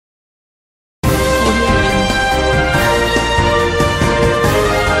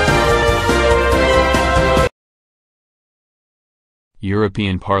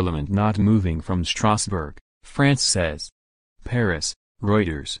European Parliament not moving from Strasbourg, France says. Paris,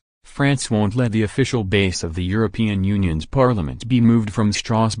 Reuters. France won't let the official base of the European Union's parliament be moved from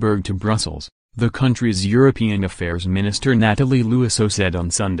Strasbourg to Brussels, the country's European Affairs Minister Nathalie Loiseau said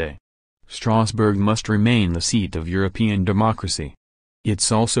on Sunday. Strasbourg must remain the seat of European democracy.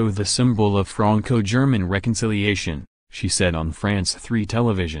 It's also the symbol of Franco-German reconciliation, she said on France 3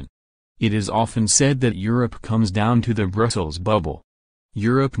 television. It is often said that Europe comes down to the Brussels bubble.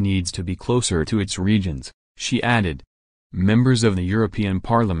 Europe needs to be closer to its regions, she added. Members of the European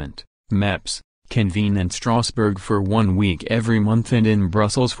Parliament, MEPs, convene in Strasbourg for 1 week every month and in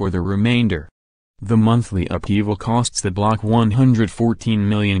Brussels for the remainder. The monthly upheaval costs the bloc €114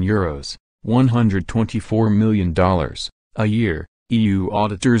 million, $124 million, a year, EU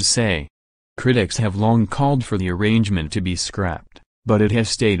auditors say. Critics have long called for the arrangement to be scrapped, but it has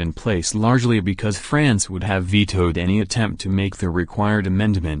stayed in place largely because France would have vetoed any attempt to make the required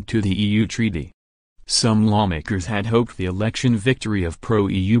amendment to the EU treaty. Some lawmakers had hoped the election victory of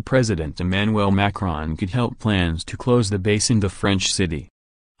pro-EU President Emmanuel Macron could help plans to close the base in the French city.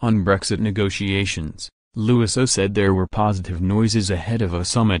 On Brexit negotiations, Loiseau said there were positive noises ahead of a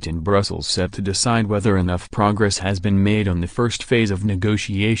summit in Brussels set to decide whether enough progress has been made on the first phase of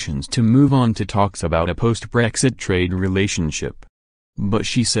negotiations to move on to talks about a post-Brexit trade relationship. But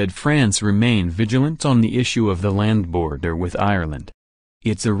she said France remained vigilant on the issue of the land border with Ireland.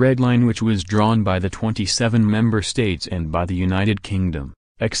 It's a red line which was drawn by the 27 member states and by the United Kingdom,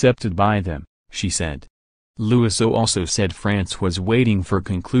 accepted by them, she said. Loiseau also said France was waiting for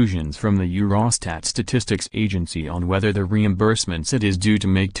conclusions from the Eurostat statistics agency on whether the reimbursements it is due to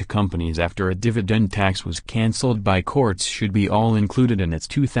make to companies after a dividend tax was cancelled by courts should be all included in its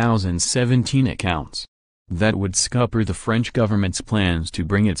 2017 accounts. That would scupper the French government's plans to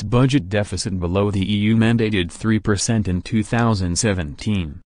bring its budget deficit below the EU-mandated 3% in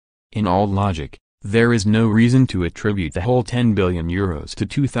 2017. In all logic, there is no reason to attribute the whole €10 billion to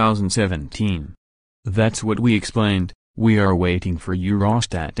 2017. That's what we explained, we are waiting for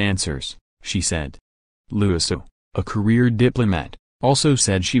Eurostat answers, she said. Loiseau, a career diplomat, also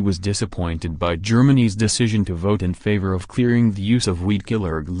said she was disappointed by Germany's decision to vote in favor of clearing the use of weed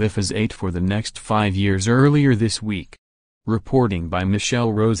killer glyphosate for the next 5 years earlier this week. Reporting by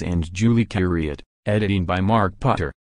Michelle Rose and Julie Carriot, editing by Mark Potter.